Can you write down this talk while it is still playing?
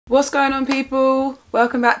What's going on, people?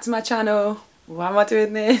 Welcome back to my channel. Why am I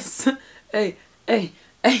doing this? Hey. A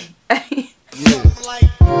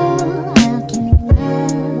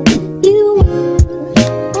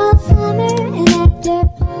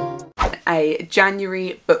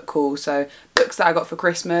January book haul. So books that I got for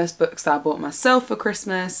Christmas, books that I bought myself for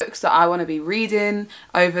Christmas, books that I want to be reading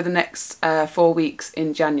over the next 4 weeks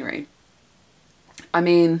in January. I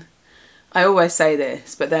mean, I always say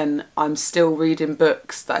this, but then I'm still reading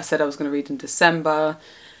books that I said I was going to read in December.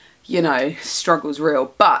 You know, struggle's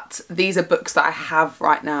real. But these are books that I have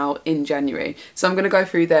right now in January. So I'm going to go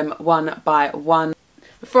through them one by one.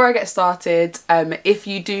 Before I get started, if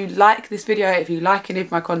you do like this video, if you like any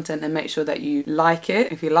of my content, then make sure that you like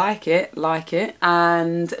it. If you like it,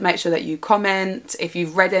 and make sure that you comment if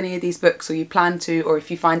you've read any of these books or you plan to, or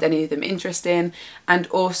if you find any of them interesting, and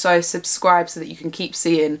also subscribe so that you can keep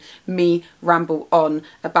seeing me ramble on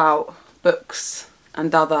about books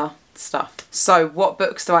and other stuff. So what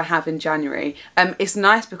books do I have in January? It's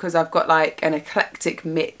nice because I've got like an eclectic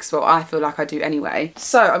mix, well, I feel like I do anyway.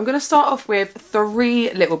 So I'm going to start off with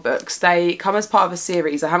 3 little books. They come as part of a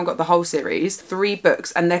series. I haven't got the whole series. 3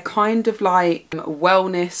 books, and they're kind of like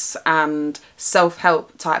wellness and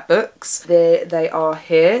self-help type books. They are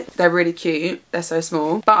here. They're really cute. They're so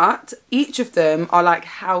small, but each of them are like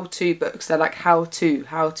how-to books. They're like how to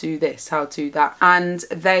this, how to that, and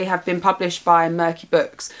they have been published by Murky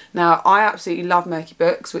Books. Now, I absolutely love Murky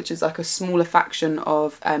Books, which is like a smaller faction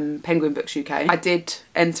of Penguin Books UK. I did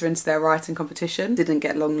enter into their writing competition, didn't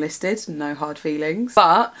get longlisted, no hard feelings,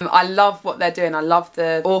 but I love what they're doing. I love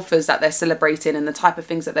the authors that they're celebrating and the type of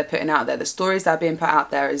things that they're putting out there. The stories that are being put out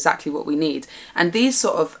there are exactly what we need. And these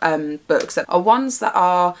sort of books are ones that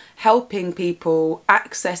are helping people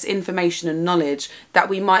access information and knowledge that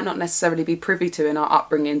we might not necessarily be privy to in our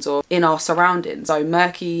upbringings or in our surroundings. So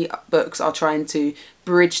Murky Books are trying to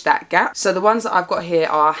bridge that gap. So the ones that I've got here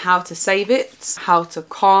are how to save it, how to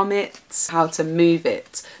calm it, how to move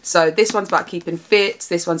it. So this one's about keeping fit,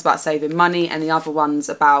 this one's about saving money, and the other one's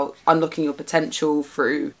about unlocking your potential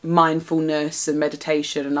through mindfulness and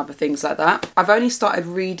meditation and other things like that. I've only started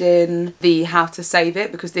reading the how to save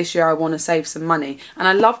it because this year I want to save some money, and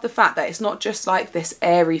I love the fact that it's not just like this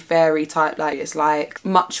airy fairy type, like it's like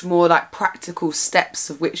much more like practical steps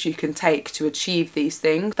of which you can take to achieve these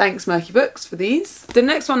things. Thanks Murky Books for these. The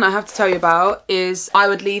next one I have to tell you about is I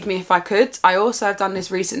Would Leave Me If I Could. I also have done this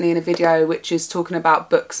recently in a video which is talking about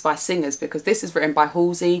books by singers, because this is written by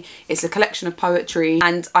Halsey. It's a collection of poetry,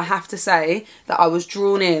 and I have to say that I was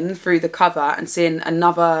drawn in through the cover and seeing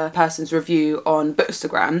another person's review on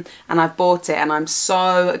Bookstagram, and I've bought it, and I'm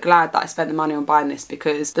so glad that I spent the money on buying this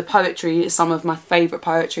because the poetry is some of my favourite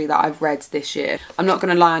poetry that I've read this year. I'm not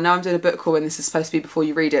going to lie, I know I'm doing a book haul and this is supposed to be before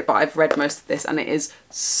you read it, but I've read most of this and it is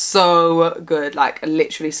so good, like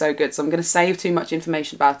literally so good. So I'm going to save too much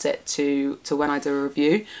information about it to when I do a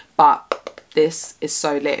review, but this is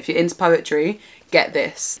so lit. If you're into poetry, get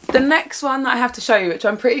this. The next one that I have to show you, which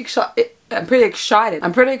I'm pretty excited to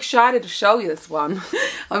show you this one.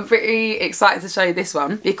 I'm pretty excited to show you this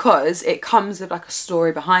one because it comes with like a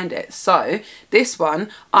story behind it. So this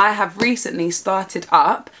one, I have recently started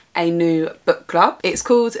up a new book club. It's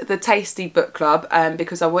called the Tasty Book Club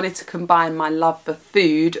because I wanted to combine my love for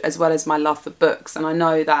food as well as my love for books, and I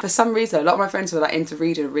know that for some reason a lot of my friends who are like into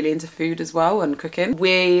reading are really into food as well and cooking.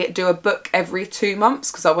 We do a book every 2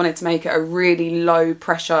 months because I wanted to make it a really low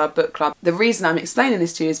pressure book club. The reason I'm explaining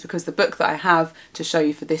this to you is because the book that I have to show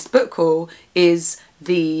you for this book haul is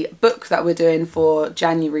the book that we're doing for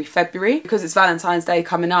January, February. Because it's Valentine's Day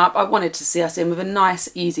coming up, I wanted to see us in with a nice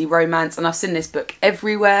easy romance, and I've seen this book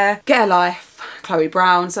everywhere. Get a Life, Chloe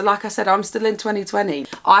Brown. So like I said, I'm still in 2020.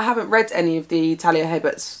 I haven't read any of the Talia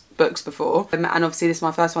Hibbert's books before, and obviously this is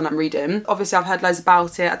my first one I'm reading. Obviously I've heard loads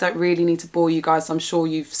about it. I don't really need to bore you guys, I'm sure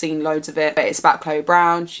you've seen loads of it, but it's about Chloe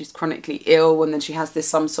Brown. She's chronically ill and then she has this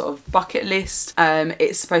some sort of bucket list.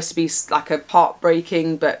 It's supposed to be like a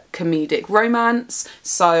heartbreaking but comedic romance,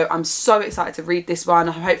 so I'm so excited to read this one.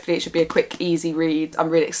 Hopefully it should be a quick easy read.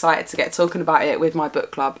 I'm really excited to get talking about it with my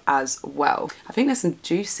book club as well. I think there's some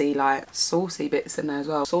juicy like saucy bits in there as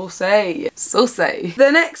well. Saucy.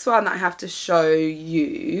 The next one that I have to show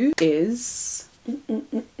you is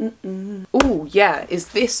oh yeah, is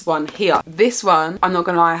this one here. This one, I'm not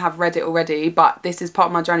gonna lie, I have read it already, but this is part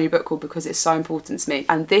of my January book haul because it's so important to me,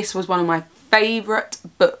 and this was one of my favourite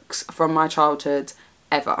books from my childhood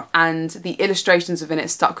ever, and the illustrations within it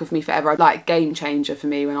stuck with me forever. Like game changer for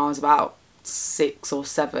me when I was about 6 or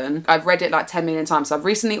 7. I've read it like 10 million times. So I've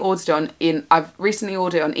recently ordered it on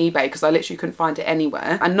eBay because I literally couldn't find it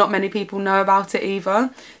anywhere, and not many people know about it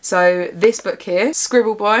either. So this book here,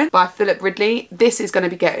 Scribble Boy by Philip Ridley, this is going to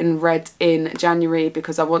be getting read in January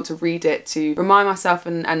because I want to read it to remind myself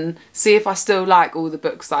and see if I still like all the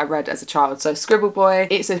books that I read as a child. So Scribble Boy,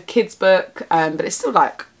 it's a kid's book, but it's still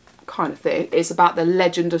like kind of thick. It's about the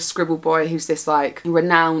legend of Scribble Boy, who's this like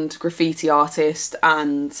renowned graffiti artist,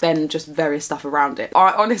 and then just various stuff around it.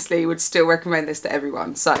 I honestly would still recommend this to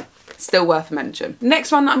everyone, so still worth a mention.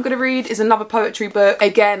 Next one that I'm going to read is another poetry book.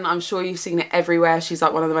 Again, I'm sure you've seen it everywhere. She's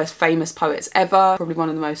like one of the most famous poets ever, probably one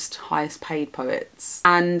of the most highest paid poets,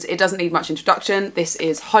 and it doesn't need much introduction. This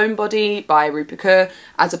is Homebody by Rupert Kaur.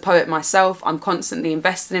 As a poet myself, I'm constantly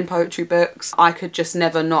invested in poetry books. I could just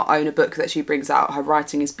never not own a book that she brings out. Her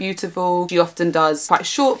writing is beautiful. She often does quite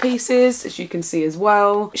short pieces, as you can see as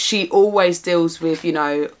well. She always deals with, you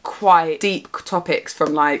know, quite deep topics,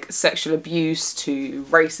 from like sexual abuse to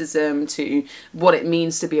racism to what it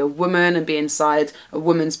means to be a woman and be inside a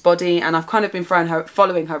woman's body. And I've kind of been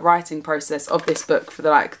following her writing process of this book for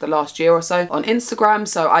the last year or so on Instagram,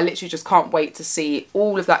 so I literally just can't wait to see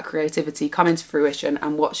all of that creativity come into fruition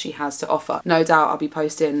and what she has to offer. No doubt I'll be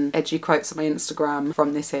posting edgy quotes on my Instagram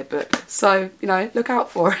from this here book, so you know, look out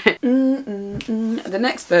for it. The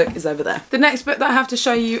next book is over there. The next book that I have to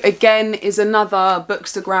show you again is another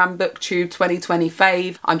Bookstagram Booktube 2020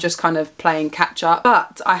 fave. I'm just kind of playing catch up,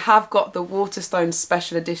 but I have got the Waterstones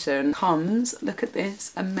special edition. Comes, look at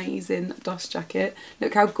this amazing dust jacket.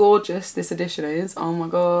 Look how gorgeous this edition is. Oh my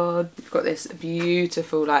god. You've got this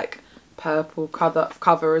beautiful like purple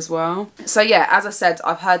cover as well. So yeah, as I said,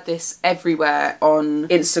 I've heard this everywhere on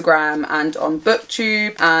Instagram and on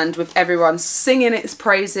Booktube, and with everyone singing its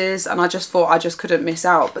praises, and I just thought I just couldn't miss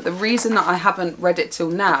out. But the reason that I haven't read it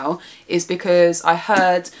till now is because I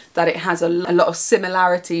heard that it has a lot of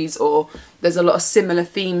similarities, or there's a lot of similar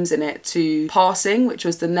themes in it to Passing, which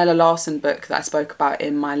was the Nella Larson book that I spoke about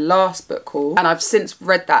in my last book haul. And I've since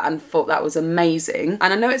read that and thought that was amazing.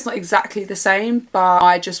 And I know it's not exactly the same, but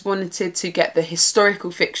I just wanted to get the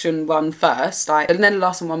historical fiction one first. Like the Nella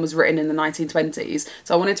Larson one was written in the 1920s,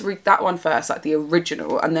 so I wanted to read that one first, like the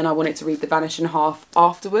original, and then I wanted to read The Vanishing Half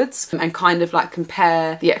afterwards and kind of like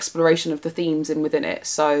compare the exploration of the themes within it.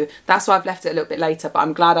 So that's why I've left it a little bit later, but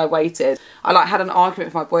I'm glad I waited. I like had an argument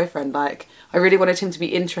with my boyfriend, like I really wanted him to be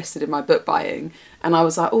interested in my book buying, and I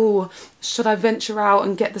was like, oh, should I venture out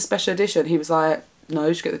and get the special edition? He was like, no,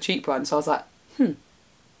 you should get the cheap one. So I was like,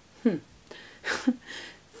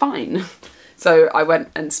 fine. So I went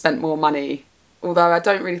and spent more money, although I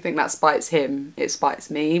don't really think that spites him, it spites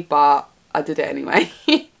me, but I did it anyway.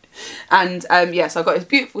 And yeah, so I got this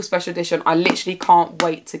beautiful special edition. I literally can't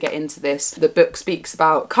wait to get into this. The book speaks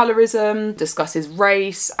about colorism, discusses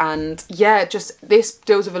race, and yeah, just this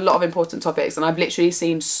deals with a lot of important topics, and I've literally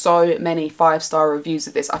seen so many 5-star reviews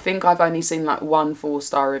of this. I think I've only seen like 1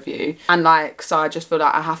 4-star review, and like, so I just feel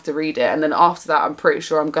like I have to read it. And then after that, I'm pretty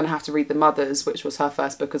sure I'm gonna have to read The Mothers, which was her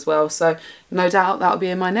first book as well, so no doubt that'll be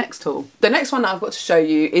in my next haul. The next one that I've got to show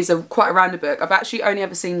you is quite a random book. I've actually only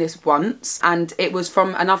ever seen this once, and it was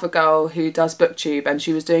from another girl who does Booktube, and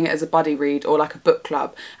she was doing it as a buddy read or like a book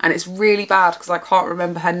club, and it's really bad because I can't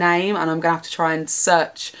remember her name, and I'm gonna have to try and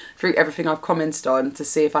search through everything I've commented on to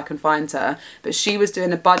see if I can find her. But she was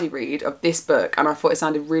doing a buddy read of this book, and I thought it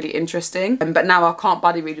sounded really interesting, but now I can't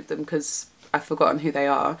buddy read with them because I've forgotten who they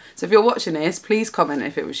are. So if you're watching this, please comment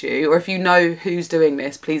if it was you, or if you know who's doing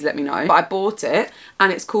this, please let me know. But I bought it,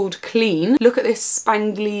 and it's called Clean. Look at this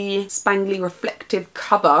spangly reflective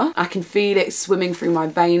cover. I can feel it swimming through my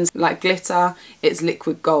veins like glitter. It's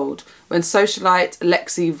liquid gold. When socialite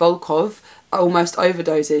Lexi Volkov almost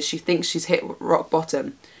overdoses, she thinks she's hit rock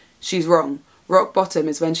bottom. She's wrong. Rock bottom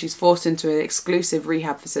is when she's forced into an exclusive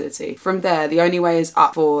rehab facility. From there, the only way is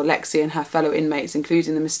up for Lexi and her fellow inmates,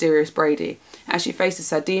 including the mysterious Brady. As she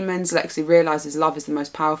faces her demons, Lexi realises love is the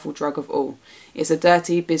most powerful drug of all. It's a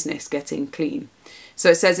dirty business getting clean.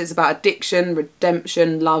 So it says it's about addiction,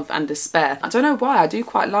 redemption, love and despair. I don't know why, I do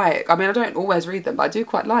quite like, I mean, I don't always read them, but I do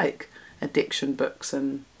quite like addiction books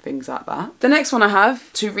and things like that. The next one I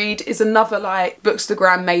have to read is another like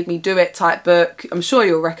Bookstagram made me do it type book. I'm sure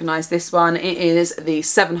you'll recognise this one. It is The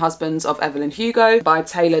 7 Husbands of Evelyn Hugo by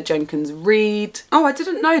Taylor Jenkins Reid. Oh, I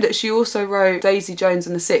didn't know that she also wrote Daisy Jones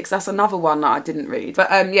and the Six. That's another one that I didn't read. But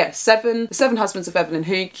yeah, The 7 Husbands of Evelyn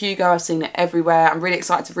Hugo. I've seen it everywhere. I'm really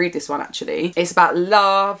excited to read this one actually. It's about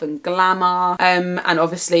love and glamour, and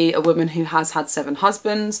obviously a woman who has had 7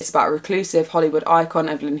 husbands. It's about a reclusive Hollywood icon,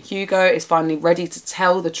 Evelyn Hugo, is finally ready to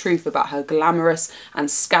tell the the truth about her glamorous and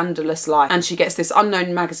scandalous life. And she gets this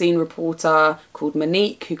unknown magazine reporter called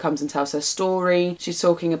Monique who comes and tells her story. She's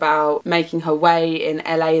talking about making her way in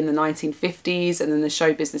LA in the 1950s and then the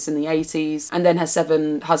show business in the 80s, and then her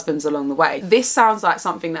 7 husbands along the way. This sounds like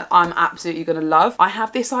something that I'm absolutely gonna love. I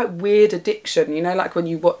have this like weird addiction, you know, like when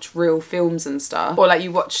you watch real films and stuff, or like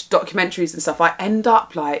you watch documentaries and stuff, I end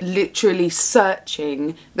up like literally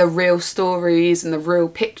searching the real stories and the real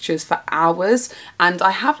pictures for hours, and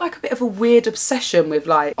I have like a bit of a weird obsession with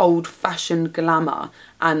like old-fashioned glamour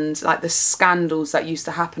and like the scandals that used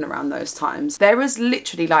to happen around those times. There is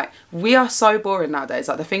literally like, we are so boring nowadays,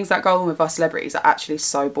 like the things that go on with our celebrities are actually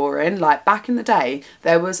so boring. Like back in the day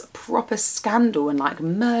there was proper scandal and like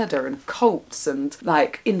murder and cults and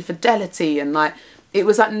like infidelity, and like it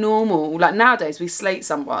was like normal. Like nowadays we slate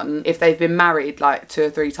someone if they've been married like 2 or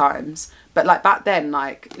 3 times, but like back then,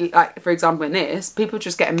 like for example in this, people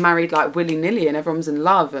just getting married like willy-nilly and everyone's in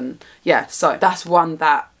love. And yeah, so that's one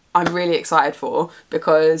that I'm really excited for,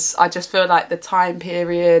 because I just feel like the time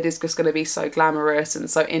period is just going to be so glamorous and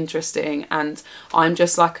so interesting, and I'm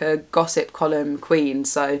just like a gossip column queen,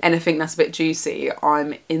 so anything that's a bit juicy,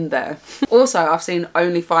 I'm in there. Also, I've seen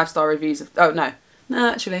only 5-star reviews of, oh no,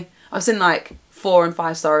 actually I've seen like 4 and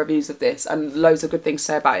 5-star reviews of this and loads of good things to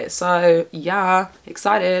say about it, so yeah,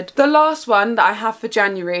 excited. The last one that I have for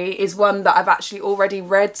January is one that I've actually already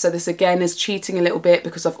read, so this again is cheating a little bit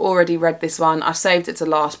because I've already read this one. I saved it to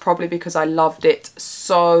last probably because I loved it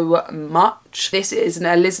so much. This is an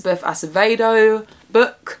Elizabeth Acevedo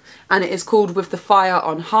book and it is called With the Fire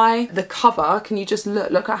on High. The cover, can you just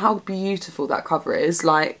look at how beautiful that cover is?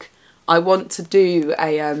 Like, I want to do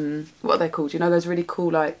a, what are they called? You know, those really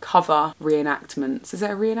cool like cover reenactments. Is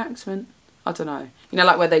it a reenactment? I don't know. You know,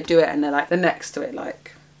 like where they do it and they're like, they're next to it,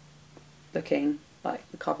 like looking like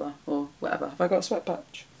the cover or whatever. Have I got a sweat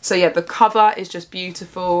patch? So yeah, the cover is just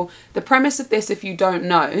beautiful. The premise of this, if you don't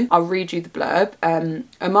know, I'll read you the blurb.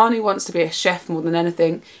 Amani wants to be a chef more than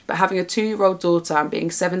anything, but having a 2-year-old daughter and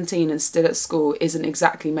being 17 and still at school isn't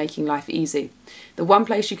exactly making life easy. The one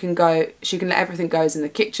place she can go, she can let everything go is in the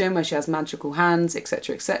kitchen where she has magical hands,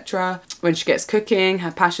 etc, etc. When she gets cooking,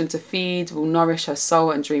 her passion to feed will nourish her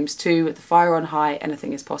soul and dreams too. With the fire on high,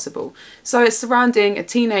 anything is possible. So it's surrounding a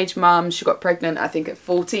teenage mum. She got pregnant, I think at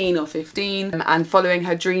 14 or 15, and following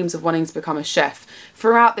her dreams of wanting to become a chef.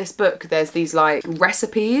 Throughout this book, there's these like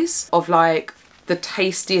recipes of like the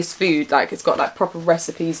tastiest food, like it's got like proper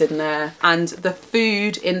recipes in there, and the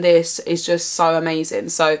food in this is just so amazing.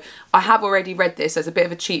 So I have already read this. There's a bit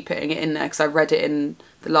of a cheat putting it in there because I read it in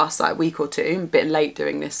the last like week or two. I'm a bit late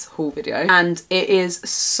doing this haul video, and it is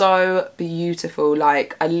so beautiful.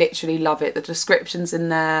 Like I literally love it. The descriptions in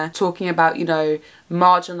there talking about, you know,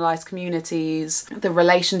 marginalized communities, the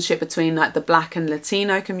relationship between like the Black and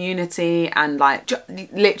Latino community, and like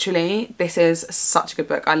literally this is such a good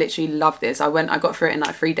book. I literally love this. I got through it in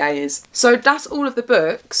like 3 days. So that's all of the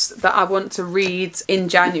books that I want to read in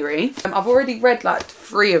January. I've already read like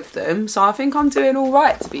 3 of them, so I think I'm doing all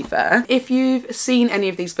right, to be fair. If you've seen any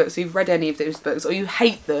of these books, or you've read any of those books, or you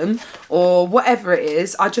hate them, or whatever it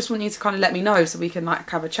is, I just want you to kind of let me know so we can like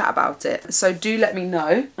have a chat about it. So do let me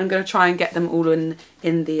know. I'm going to try and get them all in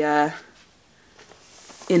the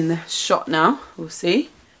shot now. We'll see.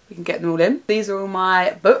 We can get them all in. These are all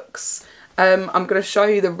my books. I'm going to show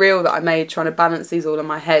you the reel that I made trying to balance these all in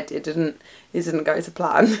my head. It didn't go to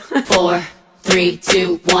plan. 4, 3,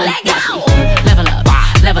 2, 1, let go! Level up,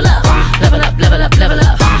 level up, level up, level up, level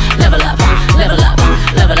up, level up, level up,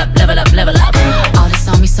 level up, level up, level up. All this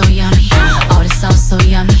on me so yummy, all this sauce so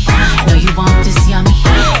yummy. No, you want this yummy,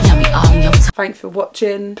 yummy all in your time. Thanks for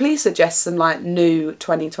watching. Please suggest some like new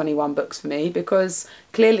 2021 books for me, because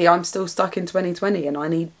clearly I'm still stuck in 2020 and I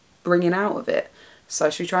need bringing out of it.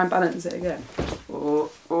 So should we try and balance it again?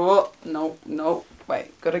 Oh, no,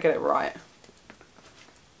 wait, gotta get it right.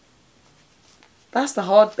 That's the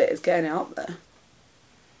hard bit, is getting it up there.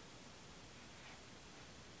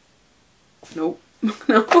 Nope.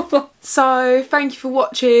 No. So thank you for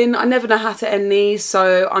watching. I never know how to end these,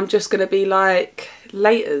 so I'm just gonna be like,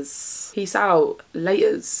 laters. Peace out.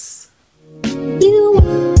 Laters. You